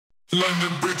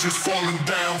London bridges falling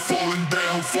down, falling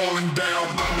down, falling down.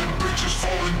 London bridges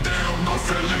falling down, North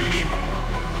LA.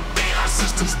 AI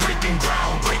systems breaking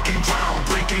ground, breaking ground,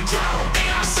 breaking ground.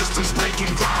 AI systems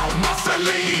breaking ground, North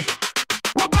LA.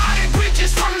 Robotic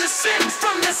bridges from the sim,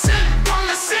 from the sim, from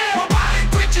the sim. Robotic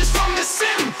bridges from the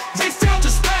sim, they fail to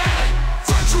spare.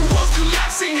 Virtual world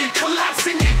collapsing in,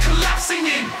 collapsing in, collapsing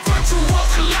in. Virtual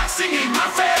world collapsing in, my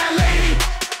fair lady.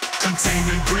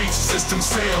 Containment breach,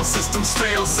 systems fail, systems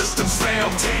fail, systems fail.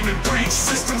 Containment breach,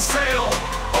 systems fail.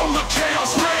 All the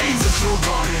chaos reigns. If no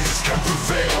guardians can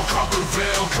prevail, can't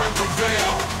prevail, can't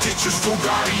prevail. Teachers for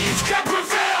guardians can't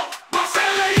prevail.